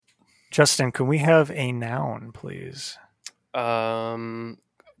Justin, can we have a noun, please? Golden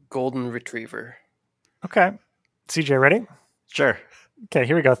retriever. Okay. CJ, ready? Sure. Okay,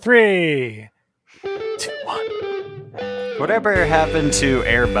 here we go. 3, 2, 1. Whatever happened to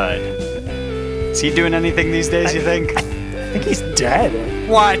Air Bud? Is he doing anything these days, you think? I think he's dead.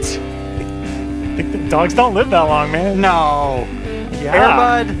 What? I think the dogs don't live that long, man. No. Yeah. Air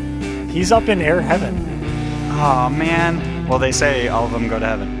Bud? He's up in air heaven. Oh, man. Well, they say all of them go to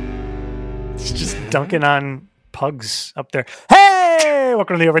heaven. He's just dunking on pugs up there. Hey!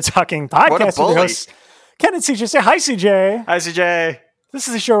 Welcome to the Over Talking Podcast What a with your bully. hosts, Ken and CJ. Say hi, CJ. Hi, CJ. This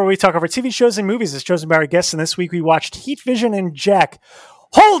is a show where we talk over TV shows and movies as chosen by our guests, and this week we watched Heat Vision and Jack.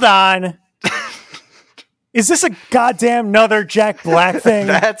 Hold on! Is this a goddamn another Jack Black thing?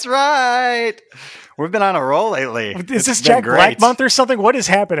 That's right. We've been on a roll lately. Is this Jack Black month or something? What is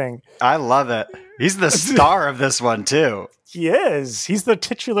happening? I love it. He's the star of this one, too. He is. He's the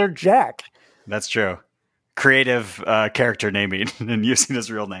titular Jack. That's true. Creative character naming and using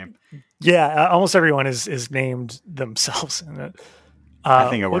his real name. Yeah, almost everyone is named themselves in it. I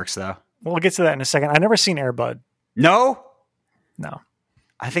think it works, though. We'll get to that in a second. I've never seen Air Bud. No? No.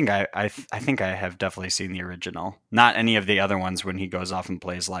 I think I think I have definitely seen the original. Not any of the other ones when he goes off and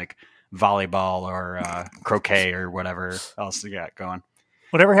plays like volleyball or croquet or whatever else they got going.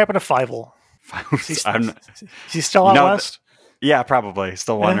 Whatever happened to Fievel? He's still out west? Yeah, probably.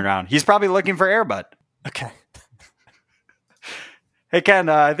 Still wandering around. He's probably looking for Air Bud. Okay. Hey, Ken,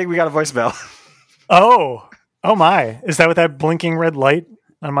 I think we got a voicemail. Oh my. Is that what that blinking red light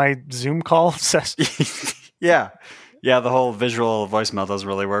on my Zoom call says? Yeah. Yeah, the whole visual voicemail doesn't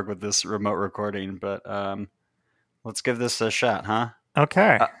really work with this remote recording, but let's give this a shot, huh?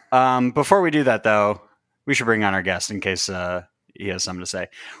 Okay. Before we do that, though, we should bring on our guest in case he has something to say.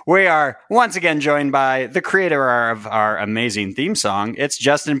 We are once again joined by the creator of our amazing theme song. It's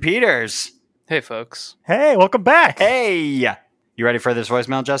Justin Peters. Hey, folks. Hey, welcome back. Hey! You ready for this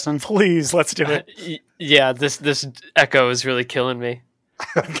voicemail, Justin? Please, let's do it. Yeah, this echo is really killing me.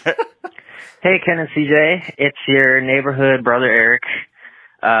 Okay. Hey, Ken and CJ. It's your neighborhood brother, Eric.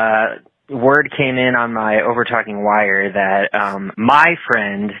 Word came in on my Overtalking wire that my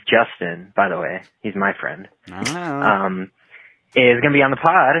friend, Justin, by the way, he's my friend, is going to be on the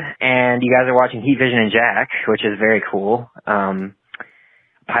pod, and you guys are watching Heat Vision and Jack, which is very cool.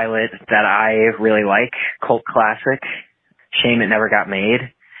 Pilot that I really like, cult classic. Shame it never got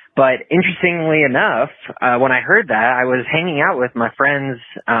made. But interestingly enough, when I heard that, I was hanging out with my friends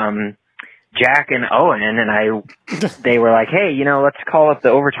Jack and Owen, and they were like, hey, let's call up the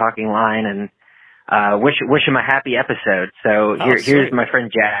Overtalking line and wish them a happy episode. So here's my friend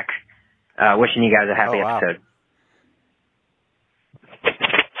Jack wishing you guys a happy episode.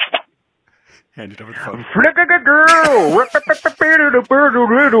 Hand it over the phone. Oh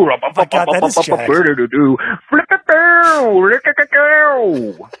my God, that is Jack.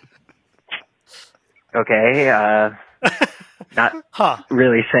 Okay, not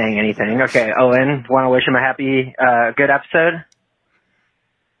really saying anything. Okay, Owen, want to wish him a happy, good episode?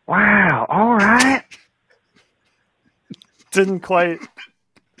 Wow, all right. Didn't quite.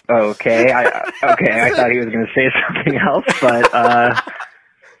 Okay, I thought he was going to say something else, but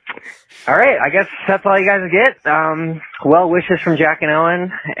all right, I guess that's all you guys get. Well wishes from Jack and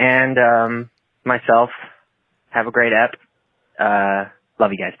Owen and myself. Have a great ep.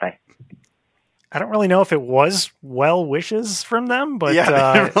 Love you guys. Bye. I don't really know if it was well wishes from them, but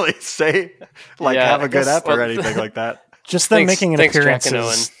yeah, they didn't really say have a good ep or anything like that. Just them making an appearance Jack and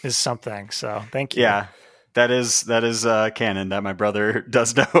Owen. is something. So thank you. Yeah, that is canon that my brother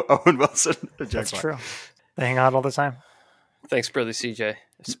does know Owen Wilson. That's true. They hang out all the time. Thanks, brother CJ.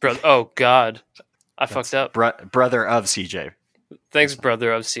 Oh, God. Fucked up. Brother of CJ. Thanks,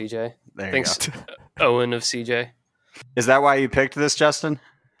 brother of CJ. Thanks, Owen of CJ. Is that why you picked this, Justin?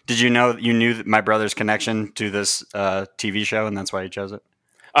 Did you knew my brother's connection to this TV show, and that's why you chose it?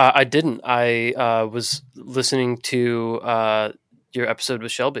 I didn't. I was listening to your episode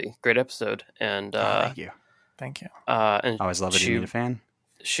with Shelby. Great episode. And thank you. Thank you. And always love it. You need a fan.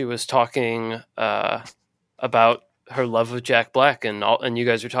 She was talking about her love of Jack Black, and you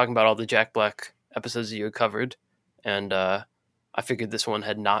guys were talking about all the Jack Black episodes that you had covered, and I figured this one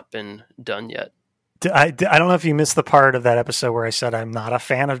had not been done yet. I don't know if you missed the part of that episode where I said I'm not a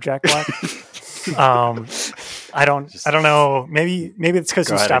fan of Jack Black. I don't know. Maybe it's because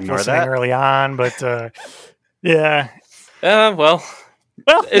you stopped listening early on, but yeah. Well,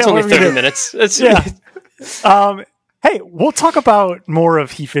 it's only 30 minutes. Hey, we'll talk about more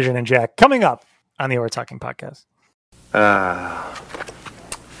of Heat Vision and Jack coming up on the Over Talking podcast.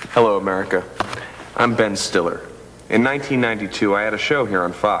 Hello, America. I'm Ben Stiller. In 1992, I had a show here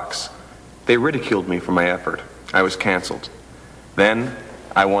on Fox. They ridiculed me for my effort. I was canceled. Then,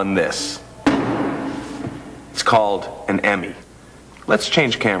 I won this. It's called an Emmy. Let's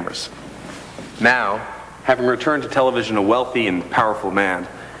change cameras. Now, having returned to television a wealthy and powerful man,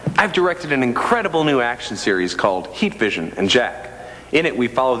 I've directed an incredible new action series called Heat Vision and Jack. In it, we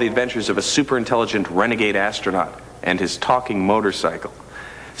follow the adventures of a super-intelligent renegade astronaut and his talking motorcycle.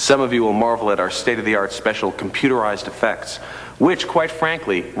 Some of you will marvel at our state-of-the-art special computerized effects, which, quite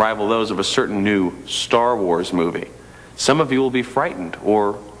frankly, rival those of a certain new Star Wars movie. Some of you will be frightened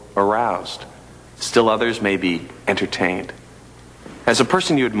or aroused. Still others may be entertained. As a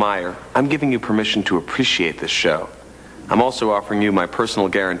person you admire, I'm giving you permission to appreciate this show. I'm also offering you my personal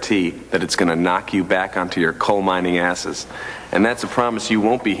guarantee that it's going to knock you back onto your coal mining asses. And that's a promise you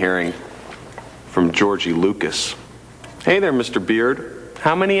won't be hearing from Georgie Lucas. Hey there, Mr. Beard.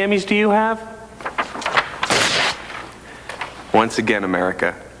 How many Emmys do you have? Once again,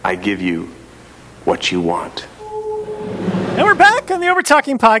 America, I give you what you want. And we're back on the Over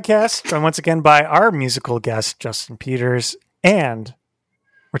Talking podcast, joined once again by our musical guest, Justin Peters. And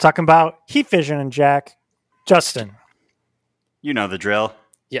we're talking about Heat Vision and Jack. Justin. You know the drill.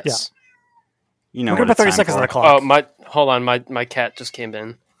 Yes. Yeah. You know We're what about it's 30 time seconds for. on the clock. Hold on. My cat just came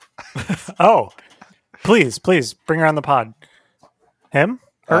in. Oh, please bring her on the pod. Him?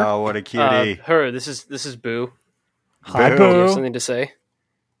 Her? Oh, what a cutie. Her. This is Boo. Hi, Boo. Do you have Boo. something to say?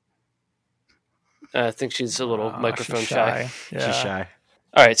 I think she's a little microphone She's shy. Yeah. She's shy.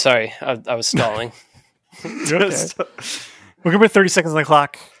 All right, sorry. I was stalling. Okay. We're going to put 30 seconds on the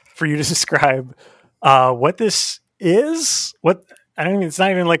clock for you to describe what this is. What I don't even. It's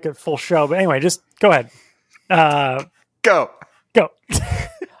not even like a full show, but anyway, just go ahead. Go. Go.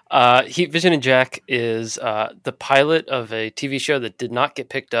 Heat Vision and Jack is the pilot of a TV show that did not get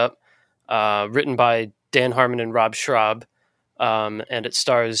picked up, written by Dan Harmon and Rob Schraub, and it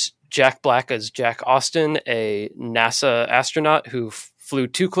stars Jack Black as Jack Austin, a NASA astronaut who flew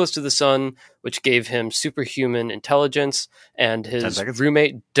too close to the sun, which gave him superhuman intelligence, and his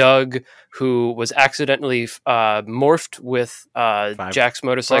roommate Doug, who was accidentally morphed with Jack's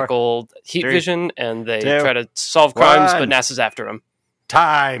motorcycle Heat Vision, and they try to solve crimes, but NASA's after him.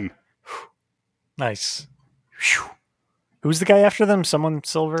 Time. Nice. Who's the guy after them? Someone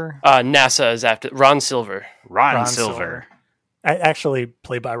Silver? NASA is after Ron Silver. Ron Silver. Actually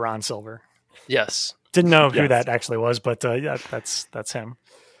played by Ron Silver. Yes. Didn't know who that actually was, but yeah, that's him.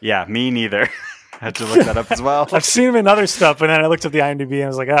 Yeah, me neither. Had to look that up as well. I've seen him in other stuff, and then I looked at the IMDb and I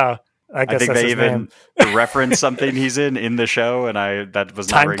was like, oh, I guess think that's they his even name. referenced something he's in the show, and that was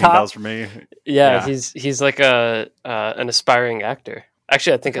not Time ringing Cop? bells for me. Yeah, he's like an aspiring actor.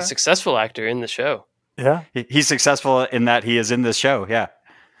 Actually, I think a successful actor in the show. Yeah. He's successful in that he is in this show. Yeah.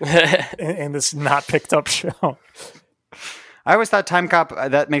 in this not picked up show. I always thought Time Cop,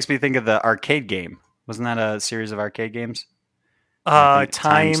 that makes me think of the arcade game. Wasn't that a series of arcade games?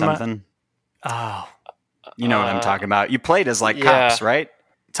 Time something. Oh, you know what I'm talking about. You played as cops, right?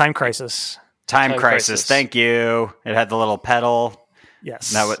 Time Crisis. Time Crisis. Thank you. It had the little pedal.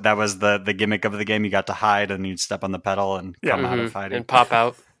 Yes. That was the gimmick of the game. You got to hide and you'd step on the pedal and come out of hiding. And pop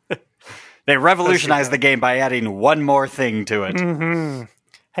out. They revolutionized the game by adding one more thing to it. Mm-hmm.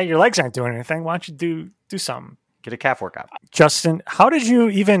 Hey, your legs aren't doing anything. Why don't you do something? Get a calf workout. Justin, how did you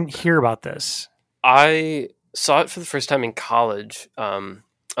even hear about this? I saw it for the first time in college. I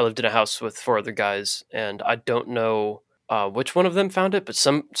lived in a house with 4 other guys, and I don't know which one of them found it, but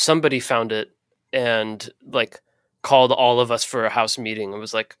somebody found it and called all of us for a house meeting and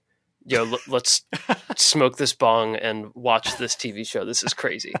was like, yo, let's smoke this bong and watch this TV show. This is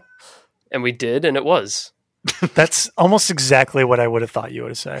crazy. And we did, and it was. That's almost exactly what I would have thought you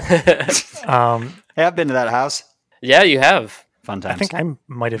would have said. Hey, I've been to that house. Yeah, you have. Fun times. I think I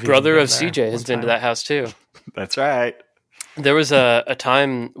might have. Brother even of been there CJ has one been to time. that house too. That's right. There was a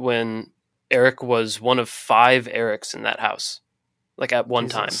time when Eric was one of 5 Erics in that house, at one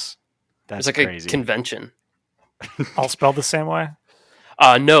time. Jesus. It was That's crazy. a convention. All spelled the same way?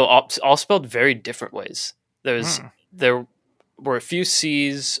 No, all spelled very different ways. There were a few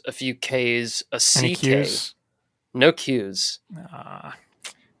C's, a few K's, a Any CK. Q's? No Q's.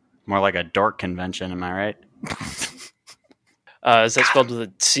 More like a dork convention, am I right? Is that spelled with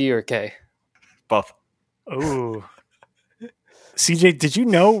a C or a K? Both. Oh. CJ, did you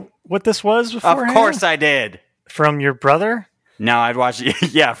know what this was beforehand? Of course I did. From your brother? No, I'd watch it.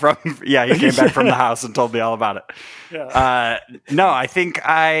 Yeah, he came back from the house and told me all about it. Yeah. No, I think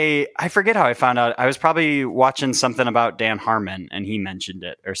I forget how I found out. I was probably watching something about Dan Harmon and he mentioned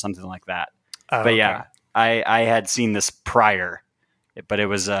it or something like that. But yeah, I had seen this prior, but it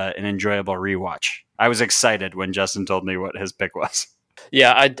was an enjoyable rewatch. I was excited when Justin told me what his pick was.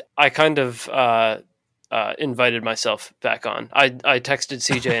 Yeah, I kind of invited myself back on. I texted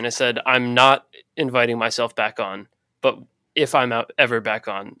CJ and I said, I'm not inviting myself back on, but if I'm ever back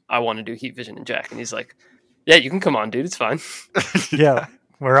on, I want to do Heat Vision and Jack. And he's like, yeah, you can come on, dude. It's fine. Yeah.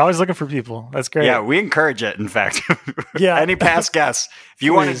 We're always looking for people. That's great. Yeah, we encourage it, in fact. Yeah. Any past guests, if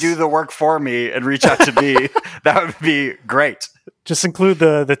you want to Please. do the work for me and reach out to me, that would be great. Just include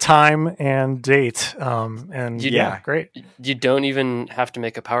the time and date. And Yeah. great. You don't even have to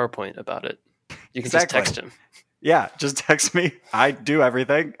make a PowerPoint about it. You can Exactly. just text him. Yeah, just text me. I do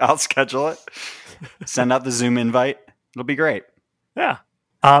everything. I'll schedule it. Send out the Zoom invite. It'll be great. Yeah.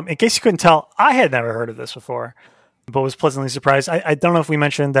 In case you couldn't tell, I had never heard of this before, but was pleasantly surprised. I don't know if we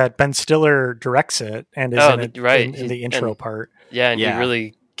mentioned that Ben Stiller directs it and is in it in the intro part. Yeah, and Yeah. he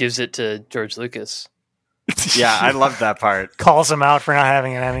really gives it to George Lucas. Yeah, I love that part. Calls him out for not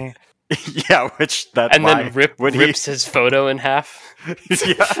having an Emmy. Yeah, which that's And why then rips his photo in half.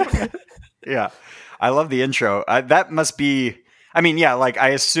 Yeah. Yeah. I love the intro. That must be, I mean, yeah, like I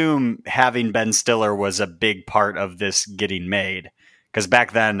assume having Ben Stiller was a big part of this getting made. Because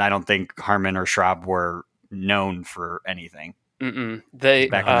back then, I don't think Harmon or Schraub were known for anything. They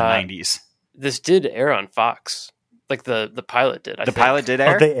Back in the 90s. This did air on Fox. Like the pilot did. I think. Pilot did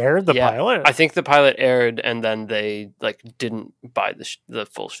air? Oh, they aired the pilot? I think the pilot aired and then they didn't buy the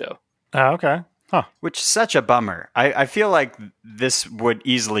full show. Oh, okay. Huh. Which is such a bummer. I feel like this would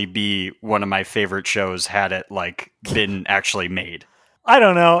easily be one of my favorite shows had it been actually made. I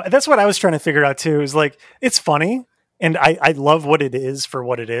don't know. That's what I was trying to figure out too. Is it's funny, and I love what it is for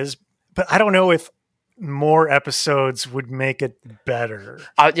what it is, but I don't know if more episodes would make it better.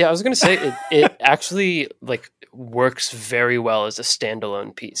 I was going to say it actually works very well as a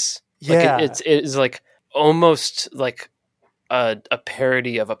standalone piece. Yeah, it is almost like a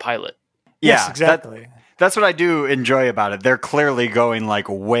parody of a pilot. Yes, Yeah, exactly. That's what I do enjoy about it. They're clearly going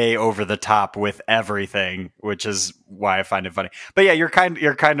way over the top with everything, which is why I find it funny. But yeah, you're kind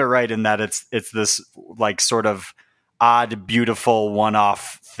of right in that it's this sort of odd, beautiful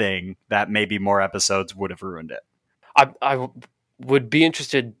one-off thing that maybe more episodes would have ruined it. I would be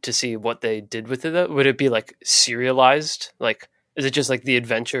interested to see what they did with it, though. Would it be serialized? Is it just the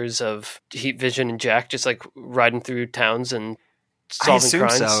adventures of Heat Vision and Jack just riding through towns and solving I assume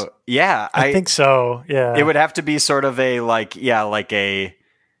crimes? so. Yeah, I think so. Yeah, it would have to be sort of a a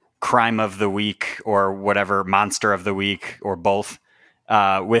crime of the week or whatever, monster of the week or both.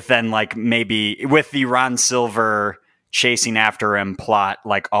 With then maybe with the Ron Silver chasing after him plot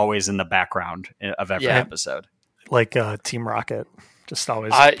always in the background of every episode, like Team Rocket, just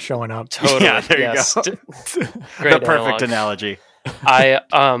always showing up. Totally. Yeah, there you go. Great the perfect analogy.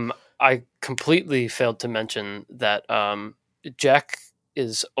 I completely failed to mention that Jack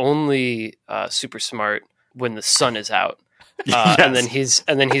is only super smart when the sun is out, Yes.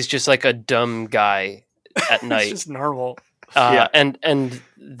 and then he's just a dumb guy at night. It's just normal. And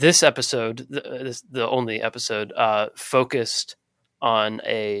this episode, the only episode, focused on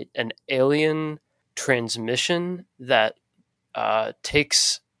an alien transmission that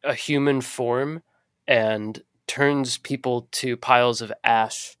takes a human form and turns people to piles of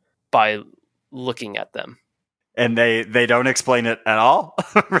ash by looking at them. And they don't explain it at all,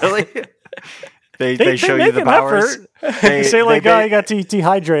 really. They show you the powers. They say he got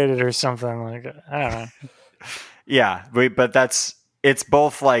dehydrated or something. I don't know. Yeah, but it's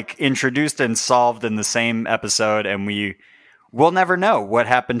both introduced and solved in the same episode, and we'll never know what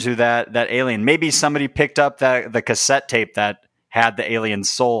happened to that alien. Maybe somebody picked up the cassette tape that had the alien's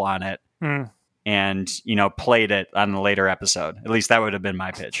soul on it and played it on a later episode. At least that would have been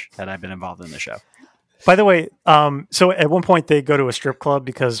my pitch had I been involved in the show. By the way, so at one point they go to a strip club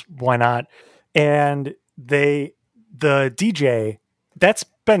because why not? And the DJ, that's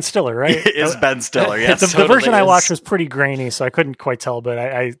Ben Stiller, right? It is Ben Stiller, yes. The Totally version I is. watched was pretty grainy, so I couldn't quite tell, but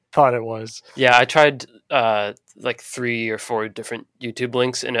I thought it was. Yeah, I tried 3 or 4 different YouTube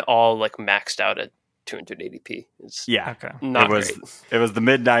links, and it all maxed out at 280p. It's Yeah. Okay. not it was great. It was the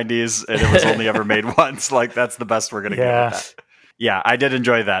mid-90s, and it was only ever made once. That's the best we're going to get with that. Yeah, I did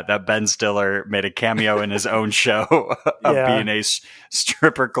enjoy that Ben Stiller made a cameo in his own show of being a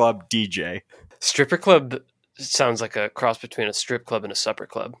stripper club DJ. Stripper club sounds like a cross between a strip club and a supper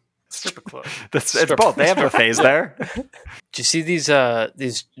club. Stripper club. It's both. They have a phase there. Do you see these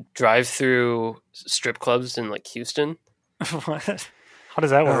drive-through strip clubs in Houston? What? How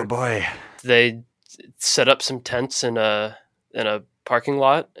does that work? Oh boy. They set up some tents in a parking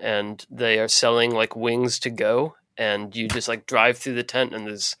lot, and they are selling wings to go, and you just drive through the tent, and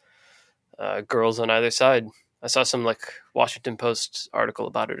there's girls on either side. I saw some Washington Post article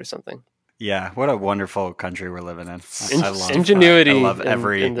about it or something. Yeah, what a wonderful country we're living in. I love Ingenuity I love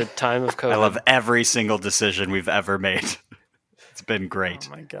in the time of COVID. I love every single decision we've ever made. It's been great.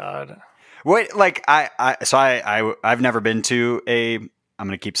 Oh my God. Wait, like I've never been to I'm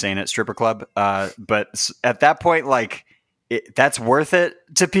going to keep saying it, stripper club. But at that point, like that's worth it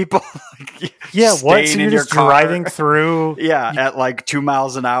to people. Like, yeah. What? So staying you're in your just car. driving through. Yeah, at like 2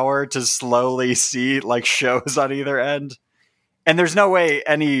 miles an hour to slowly see like shows on either end. And there's no way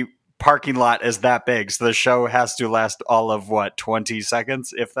any parking lot is that big, so the show has to last all of 20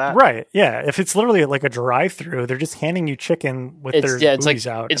 seconds, if that. Right. Yeah. If it's literally like a drive-through, they're just handing you chicken with their booties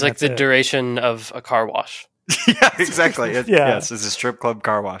out. It's like the duration of a car wash. Yeah, exactly. Yes, it's a strip club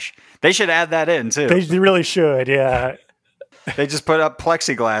car wash. They should add that in too. They really should. Yeah. They just put up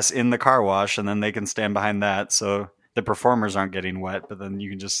plexiglass in the car wash, and then they can stand behind that, so the performers aren't getting wet. But then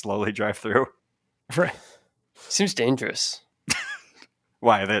you can just slowly drive through. Right. Seems dangerous.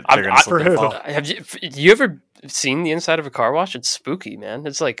 Why? They're going to slip and fall. Have you ever seen the inside of a car wash? It's spooky, man.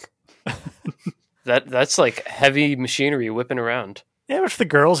 It's like that's like heavy machinery whipping around. Yeah, if the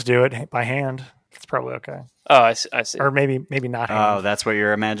girls do it by hand, it's probably okay. Oh, I see. Or maybe not hand. Oh, that's what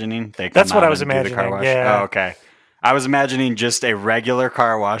you're imagining? That's what I was imagining. The car wash? Yeah. Oh, okay. I was imagining just a regular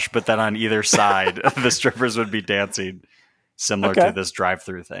car wash, but then on either side, the strippers would be dancing, similar to this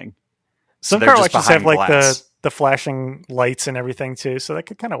drive-through thing. Some car washes have like the flashing lights and everything too, so that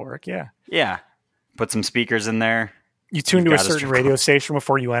could kind of work. Yeah. Yeah. Put some speakers in there. You tune to a certain radio station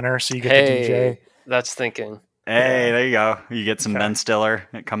before you enter, so you get the DJ. That's thinking. Hey, there you go. You get some Ben Stiller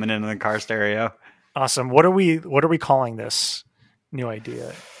coming into the car stereo. Awesome. What are we calling this new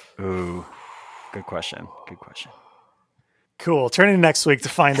idea? Ooh, good question. Cool. Turn in next week to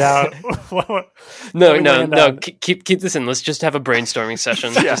find out. No. Keep this in. Let's just have a brainstorming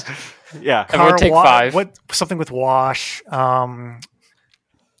session. Yeah. Everyone take 5. What? Something with wash. Car?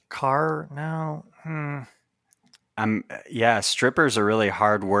 No. Strippers are a really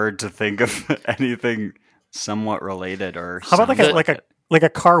hard word to think of anything somewhat related or. How about like a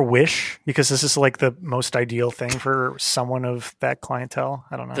car wish? Because this is like the most ideal thing for someone of that clientele.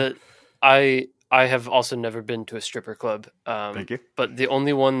 I don't know. I have also never been to a stripper club. Thank you. But the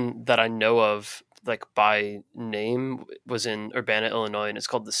only one that I know of, like by name, was in Urbana, Illinois, and it's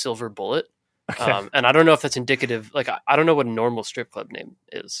called the Silver Bullet. Okay. And I don't know if that's indicative. Like, I don't know what a normal strip club name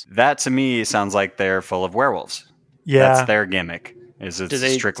is. That to me sounds like they're full of werewolves. Yeah, that's their gimmick. It's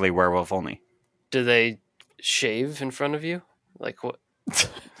strictly werewolf only. Do they shave in front of you? Like what?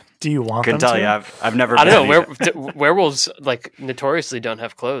 Do you want? Couldn't them tell to? you. I've never. I don't know. Werewolves like notoriously don't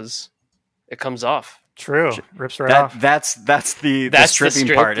have clothes. It comes off. True. Rips right off. That's the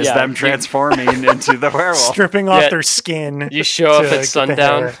stripping part is them transforming into the werewolf. Stripping off their skin. You show up at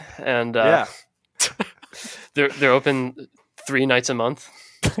sundown and they're open 3 nights a month.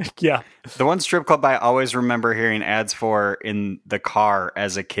 Yeah. The one strip club I always remember hearing ads for in the car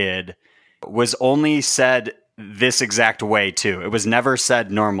as a kid was only said this exact way too. It was never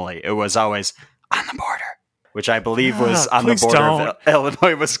said normally. It was always on the border. Which I believe was on the border of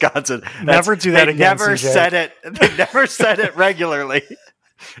Illinois, Wisconsin. Never do that again. Never said it. They never said it regularly.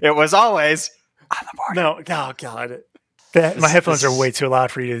 It was always on the border. No, oh God, my headphones are way too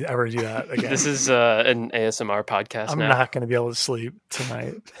loud for you to ever do that again. This is an ASMR podcast. I'm not going to be able to sleep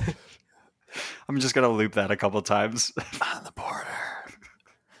tonight. I'm just going to loop that a couple times. On the border.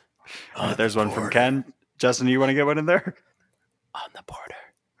 There's one from Ken. Justin, you want to get one in there? On the border.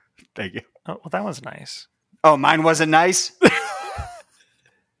 Thank you. Oh, well, that one's nice. Oh, mine wasn't nice?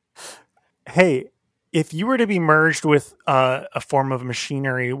 Hey, if you were to be merged with a form of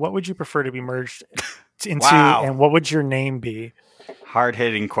machinery, what would you prefer to be merged into, and what would your name be?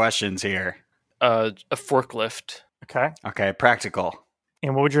 Hard-hitting questions here. A forklift. Okay, practical.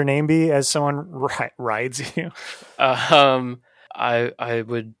 And what would your name be as someone rides you? I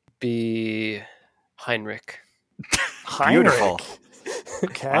would be Heinrich. Beautiful.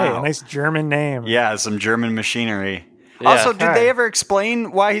 Okay, wow. A nice German name. Yeah, some German machinery. Yeah. Also, did they ever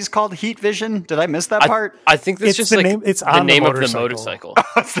explain why he's called Heat Vision? Did I miss that part? I think that's just the name. It's the name of the motorcycle. Oh,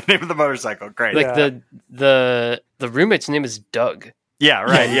 it's the name of the motorcycle. Great. Like the roommate's name is Doug. Yeah,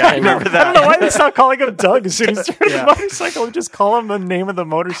 right. Yeah, I remember that. I don't know why they stopped calling him Doug as soon as he started the motorcycle. We just call him the name of the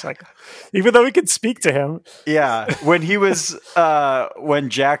motorcycle, even though we could speak to him. Yeah, when he was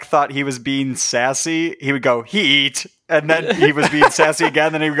when Jack thought he was being sassy, he would go Heat, and then he was being sassy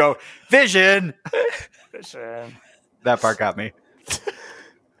again. Then he would go Vision. Vision. That part got me.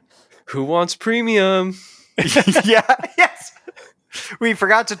 Who wants premium? Yes. We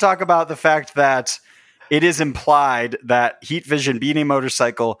forgot to talk about the fact that it is implied that Heat Vision being a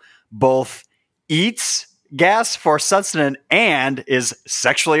motorcycle both eats gas for sustenance and is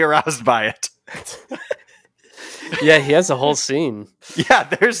sexually aroused by it. Yeah, he has a whole scene. Yeah,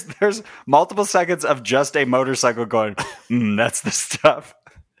 there's multiple seconds of just a motorcycle going, that's the stuff.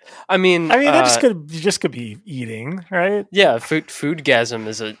 I mean, that just could be eating, right? Yeah,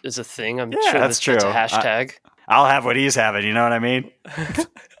 foodgasm is a thing. I'm sure that's true. That's a hashtag. I'll have what he's having. You know what I mean?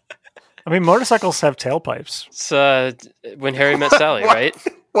 I mean, motorcycles have tailpipes. It's When Harry Met Sally, right?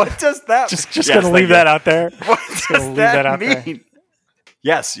 What does that? Just gonna leave that out there. What does that mean?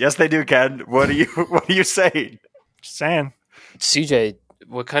 Yes, they do, Ken. What are you saying? Just saying. CJ,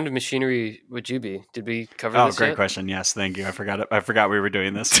 what kind of machinery would you be? Did we cover this? Oh, great yet? question. Yes, thank you. I forgot we were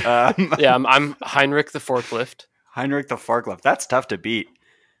doing this. Yeah, I'm Heinrich the forklift. Heinrich the forklift. That's tough to beat.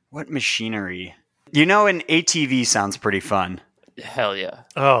 What machinery? An ATV sounds pretty fun. Hell yeah.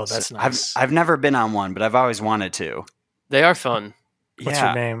 Oh, that's nice. I've never been on one, but I've always wanted to. They are fun. What's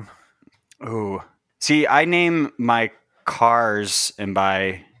your name? Ooh. See, I name my cars, and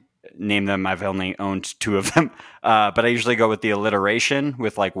by name them, I've only owned 2 of them. But I usually go with the alliteration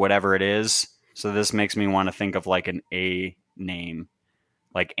with like whatever it is. So this makes me want to think of like an A name,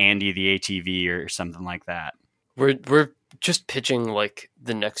 like Andy the ATV or something like that. We're just pitching like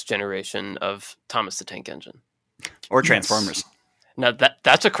the next generation of Thomas the Tank Engine or Transformers. Now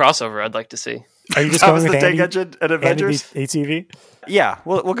that's a crossover I'd like to see. Are you just Thomas going with the Andy, Tank Engine and Avengers? Andy the ATV? Yeah,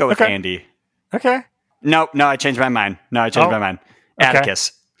 we'll go with Andy. Okay. No, I changed my mind. My mind.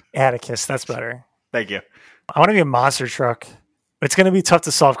 Atticus. Atticus, that's better. Thank you. I want to be a monster truck. It's going to be tough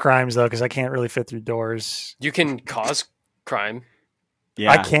to solve crimes, though, because I can't really fit through doors. You can cause crime.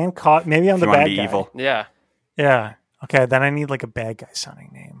 Yeah. I can cause... Maybe I'm the bad guy. Evil. Yeah. Yeah. Okay, then I need like a bad guy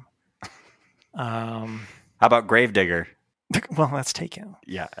sounding name. How about Gravedigger? Well, that's taken.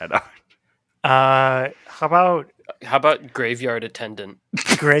 Yeah, I know. How about Graveyard Attendant?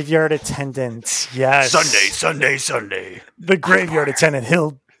 Graveyard Attendant? Yes. Sunday. The Graveyard Attendant.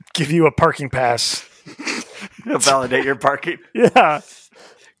 He'll give you a parking pass. He'll validate your parking. Yeah.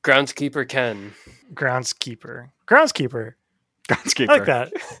 Groundskeeper Ken. Groundskeeper. Groundskeeper. I like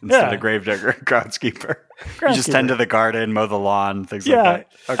that. Instead of Gravedigger, groundskeeper. You just tend to the garden, mow the lawn, things like that.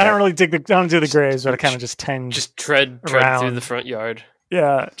 Okay. I don't really I don't do the graves, but I kind of just tend. Just tread around through the front yard.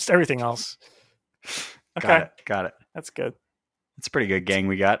 Yeah, just everything else. Okay, Got it. That's good. It's a pretty good gang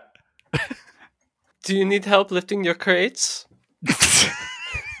we got. Do you need help lifting your crates?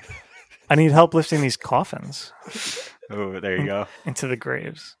 I need help lifting these coffins. Oh, there you go. Into the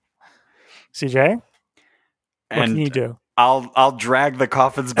graves. CJ, what can you do? I'll drag the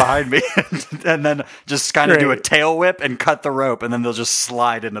coffins behind me and then just kind of do a tail whip and cut the rope, and then they'll just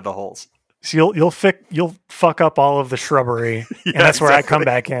slide into the holes. So you'll fuck up all of the shrubbery, and that's where I come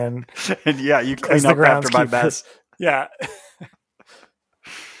back in. And you clean up after my mess. Yeah.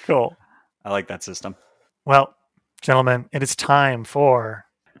 Cool. I like that system. Well, gentlemen, it is time for...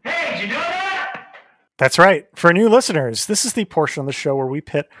 Hey, did you know that? That's right. For new listeners, this is the portion of the show where we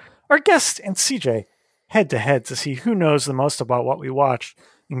pit our guest and CJ head to head to see who knows the most about what we watched.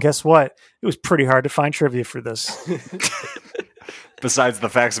 And guess what? It was pretty hard to find trivia for this. Besides the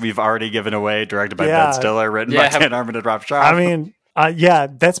facts we've already given away, directed by Ben Stiller, written by Dan Harmon and Rob Shaw. I mean,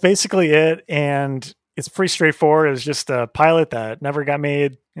 that's basically it. And it's pretty straightforward. It was just a pilot that never got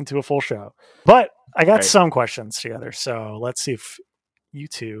made into a full show. But I got some questions together. So let's see if you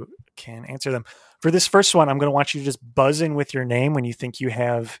two can answer them. For this first one, I'm going to want you to just buzz in with your name when you think you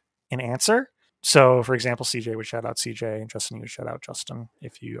have an answer. So, for example, CJ would shout out CJ, and Justin, you would shout out Justin.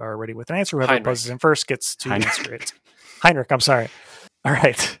 If you are ready with an answer, whoever buzzes in first gets to answer it. Heinrich, I'm sorry. All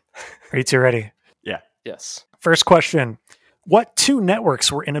right. Are you two ready? Yeah. Yes. First question. What 2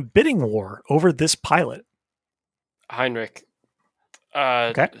 networks were in a bidding war over this pilot? Heinrich.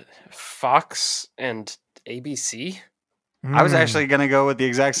 Fox and ABC? I was actually going to go with the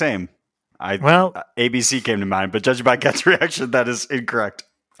exact same. ABC came to mind, but judging by Ken's reaction, that is incorrect.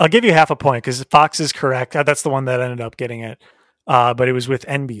 I'll give you half a point because Fox is correct. That's the one that ended up getting it. But it was with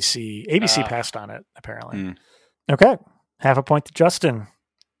NBC. ABC passed on it, apparently. Okay. Half a point to Justin.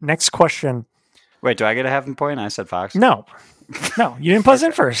 Next question. Wait, do I get a half a point? I said Fox. No, you didn't buzz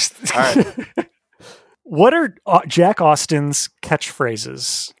in first. All right. What are Jack Austin's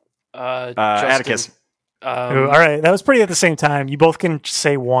catchphrases? Atticus. All right. That was pretty at the same time. You both can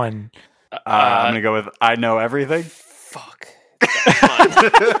say one. I'm going to go with I know everything. Fuck. Okay,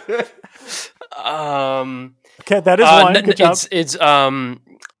 that is one. Good job. It's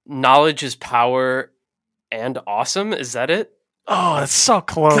knowledge is power and awesome. Is that it? Oh, that's so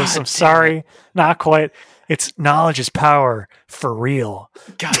close. I'm sorry. Not quite. It's knowledge is power for real.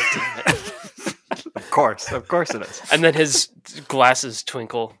 God damn it. Of course it is. And then his glasses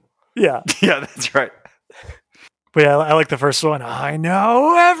twinkle. Yeah. Yeah, that's right. But yeah, I like the first one. I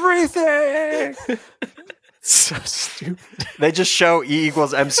know everything. So stupid. They just show E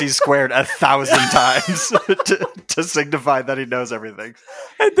equals MC squared 1,000 times to signify that he knows everything.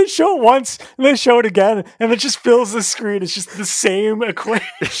 And they show it once, and they show it again, and it just fills the screen. It's just the same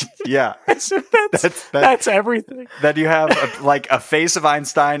equation. Yeah. So that's everything. Then you have a face of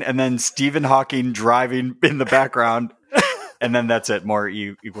Einstein, and then Stephen Hawking driving in the background, and then that's it. More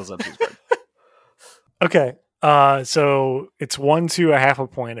E equals MC squared. Okay. So it's 1-2, a half a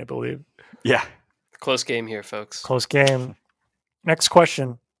point, I believe. Yeah. Close game here, folks. Close game. Next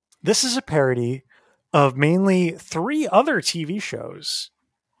question. This is a parody of mainly 3 other TV shows.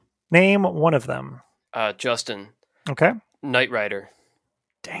 Name one of them. Justin. Okay. Knight Rider.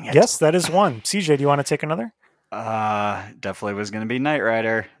 Dang it. Yes, that is one. CJ, do you want to take another? Definitely was going to be Knight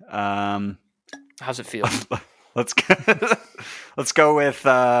Rider. How's it feel? Let's go with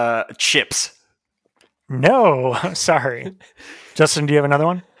Chips. No, sorry. Justin, do you have another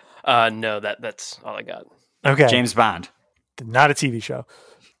one? No, that's all I got. Okay. James Bond. Not a TV show.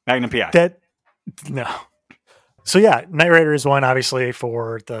 Magnum PI. No. So yeah, Knight Rider is one, obviously,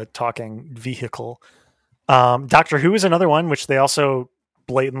 for the talking vehicle. Doctor Who is another one, which they also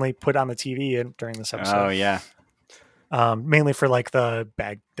blatantly put on the TV during this episode. Oh yeah. Mainly for like the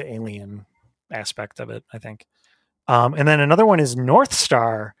alien aspect of it, I think. And then another one is North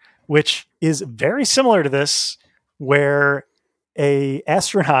Star, which is very similar to this, where a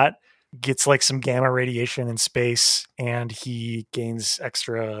astronaut gets like some gamma radiation in space and he gains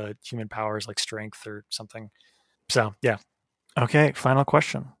extra human powers like strength or something. So yeah. Okay, final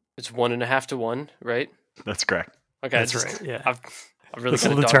question. It's 1.5 to 1, right? That's correct. Okay, That's right. Yeah. I've really This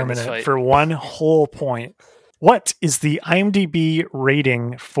will got a dog in determine this it fight. for 1 whole point. What is the IMDb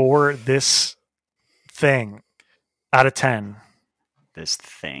rating for this thing out of 10? This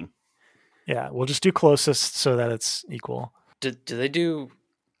thing. Yeah, we'll just do closest so that it's equal. Do they do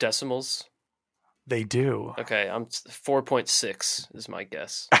decimals? They do. Okay, I'm 4.6 is my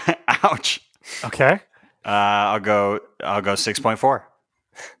guess. Ouch. Okay. I'll go 6.4.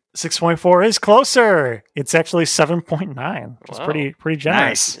 6.4 is closer. It's actually 7.9, which is Wow. pretty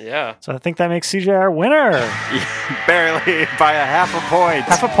generous. Nice. Yeah. So I think that makes CJ our winner. Barely by a half a point.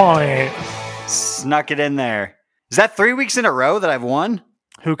 Half a point. Snuck it in there. Is that 3 weeks in a row that I've won?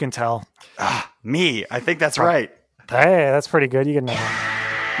 Who can tell? Me. I think that's right. Hey, that's pretty good. You can know.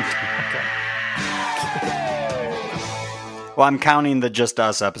 Well, I'm counting the Just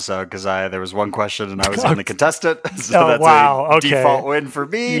Us episode because there was one question and I was the only contestant. So Oh, that's wow. a Okay. default win for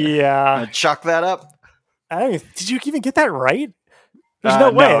me. Yeah. Chuck that up. Did you even get that right? There's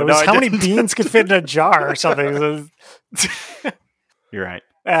no way. It was I how many didn't. beans could fit in a jar or something. You're right.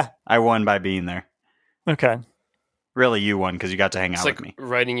 Eh, I won by being there. okay. Really, you won because you got to hang It's out like with me.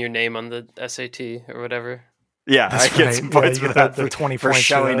 writing your name on the SAT or whatever. Yeah, That's I get right. some Yeah, points you for get that the 20 for points for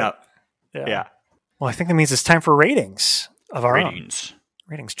showing that. up. Yeah. Well, I think that means it's time for ratings of our own.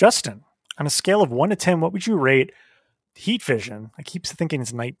 Ratings. Justin, on a scale of 1 to 10, what would you rate Heat Vision? I keep thinking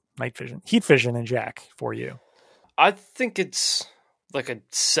it's night vision. Heat Vision and Jack for you. I think it's like a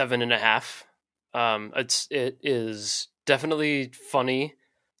 7.5. It is definitely funny.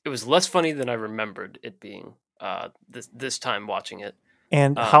 It was less funny than I remembered it being this time watching it.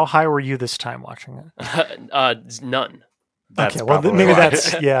 And how high were you this time watching it? None. That's okay, well, probably maybe why.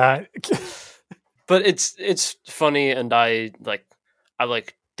 that's, yeah. But it's funny, and I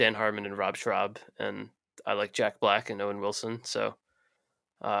like Dan Harmon and Rob Schraub, and I like Jack Black and Owen Wilson. So,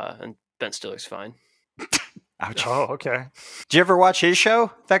 and Ben Stiller's fine. Ouch. Oh, okay. Did you ever watch his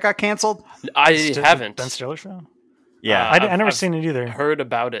show that got canceled? I haven't Ben Stiller show? Yeah. I never I've seen it either. heard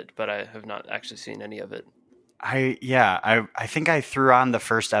about it, but I have not actually seen any of it. I think I threw on the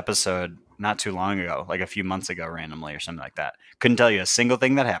first episode not too long ago, like a few months ago randomly or something like that. Couldn't tell you a single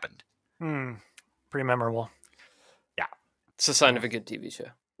thing that happened. Pretty memorable. It's a sign of a good TV show.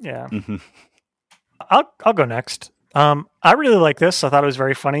 Yeah. Mm-hmm. I'll go next. I really like this. I thought it was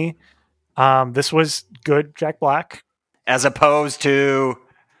very funny. This was good Jack Black. As opposed to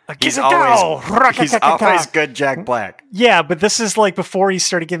he's always good Jack Black. Yeah, but this is like before he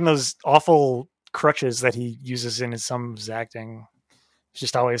started getting those awful crutches that he uses in some of his acting. He's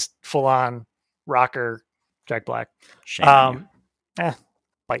just always full on rocker Jack Black. Shame on you.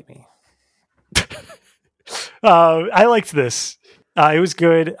 Bite me. I liked this. It was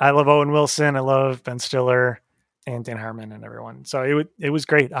good. I love Owen Wilson. I love Ben Stiller and Dan Harmon and everyone. So it was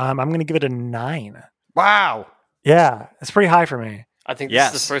great. I'm going to give it a 9. Wow. Yeah, it's pretty high for me. I think this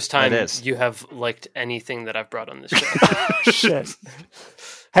Yes, is the first time it is. you have liked anything that I've brought on this show. Shit.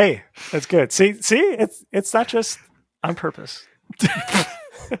 Hey, that's good. See, it's not just on purpose.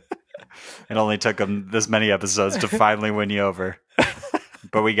 It only took them this many episodes to finally win you over.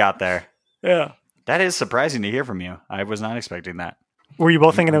 But we got there. Yeah. That is surprising to hear from you. I was not expecting that. Were you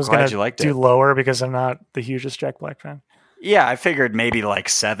both thinking I'm it was glad going you to liked do it. lower because I'm not the hugest Jack Black fan? Yeah, I figured maybe like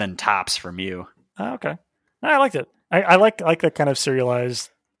 7 tops from you. Oh, okay. No, I liked it. I like that kind of serialized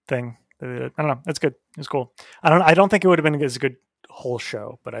thing. I don't know. It's good. It's cool. I don't think it would have been as good whole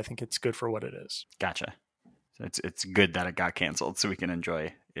show, but I think it's good for what it is. Gotcha. So it's good that it got canceled so we can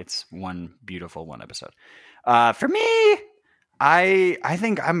enjoy its one beautiful one episode. For me, I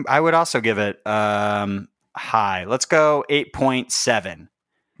think I would also give it high. Let's go 8.7.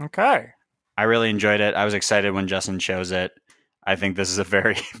 Okay. I really enjoyed it. I was excited when Justin chose it. I think this is a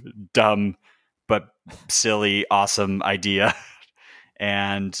very dumb but silly, awesome idea.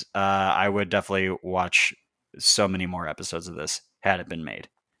 And I would definitely watch so many more episodes of this had it been made.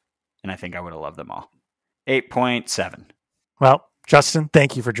 And I think I would have loved them all. 8.7. Well, Justin,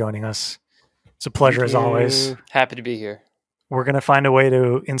 thank you for joining us. It's a pleasure as always. Happy to be here. We're going to find a way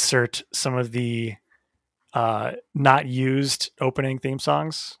to insert some of the not used opening theme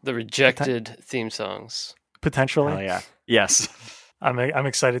songs. The rejected theme songs. Potentially. Oh, yeah. Yes. I'm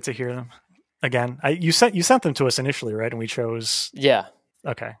excited to hear them again. You sent them to us initially, right? And we chose. Yeah.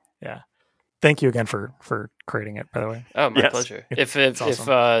 Okay. Yeah. Thank you again for creating it, by the way. Oh, my Yes. pleasure. It's If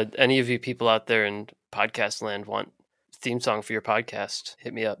awesome. any of you people out there in podcast land want theme song for your podcast,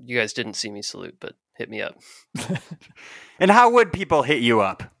 hit me up. You guys didn't see me salute, but hit me up. And how would people hit you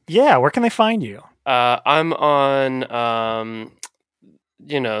up? Yeah. Where can they find you? I'm on,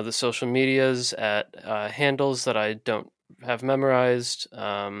 the social medias at handles that I don't have memorized.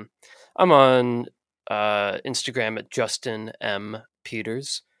 I'm on Instagram at Justin M.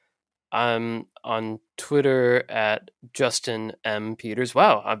 Peters. I'm on Twitter at Justin M. Peters.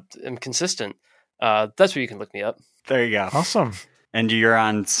 Wow, I'm consistent. That's where you can look me up. There you go. Awesome. And you're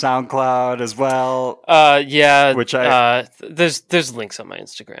on SoundCloud as well. Yeah. Which there's links on my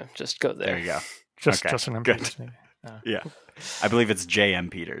Instagram. Just go there. There you go. Just Okay, Justin M. good. Peters, maybe. Yeah. I believe it's JM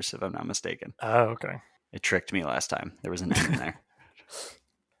Peters, if I'm not mistaken. Oh, okay. It tricked me last time. There was an M in there.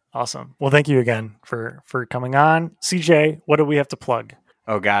 Awesome. Well, thank you again for coming on. CJ, what do we have to plug?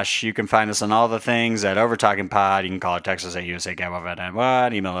 Oh gosh, you can find us on all the things at OvertalkingPod. You can call or text us at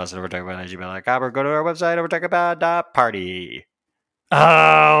USACAP1, email us at overtalkingpod@gmail.com, or go to our website, overtalkingpod.party.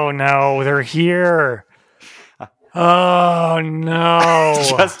 Oh no, they're here. Oh no.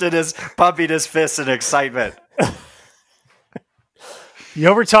 Justin is pumping his fists in excitement. The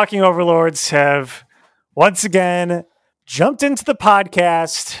Overtalking Overlords have once again jumped into the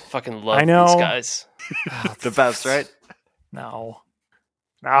podcast. Fucking love I know. these guys. The best, right? No.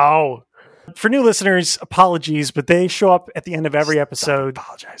 For new listeners, apologies, but they show up at the end of every episode.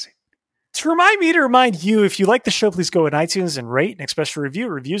 Apologizing. To remind you, if you like the show, please go in iTunes and rate and express your review.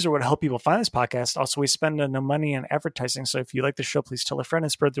 Reviews are what help people find this podcast. Also, we spend no money on advertising, so if you like the show, please tell a friend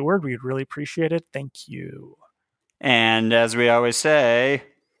and spread the word. We'd really appreciate it. Thank you. And as we always say,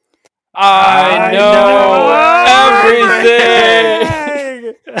 I know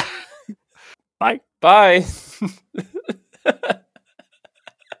everything. Bye. Bye.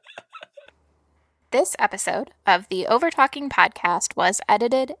 This episode of the Overtalking Podcast was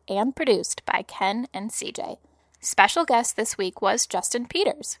edited and produced by Ken and CJ. Special guest this week was Justin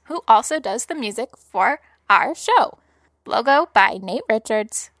Peters, who also does the music for our show. Logo by Nate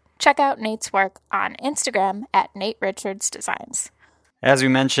Richards. Check out Nate's work on Instagram at Nate Richards Designs. as we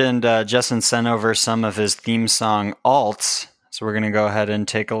mentioned, Justin sent over some of his theme song alts, so we're going to go ahead and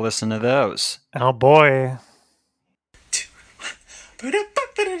take a listen to those. Oh boy.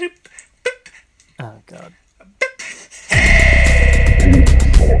 Oh god.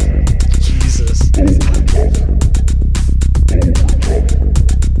 Jesus.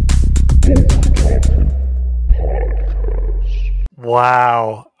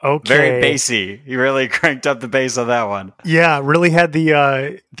 Wow. Okay. Very bassy. He really cranked up the bass on that one. Yeah, really had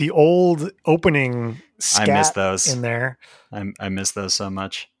the old opening scat I miss those in there. I miss those so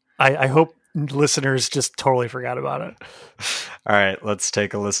much. I hope listeners just totally forgot about it. All right, let's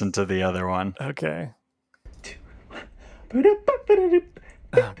take a listen to the other one. Okay.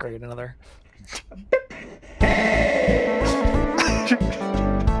 Oh, great, another.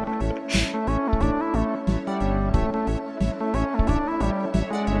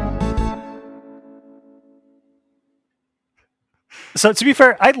 So to be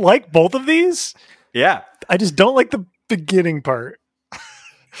fair, I like both of these. Yeah. I just don't like the beginning part.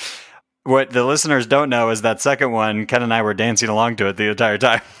 What the listeners don't know is that second one, Ken and I were dancing along to it the entire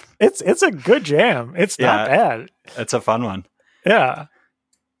time. It's a good jam. It's not bad. It's a fun one. Yeah.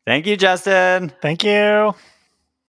 Thank you, Justin. Thank you.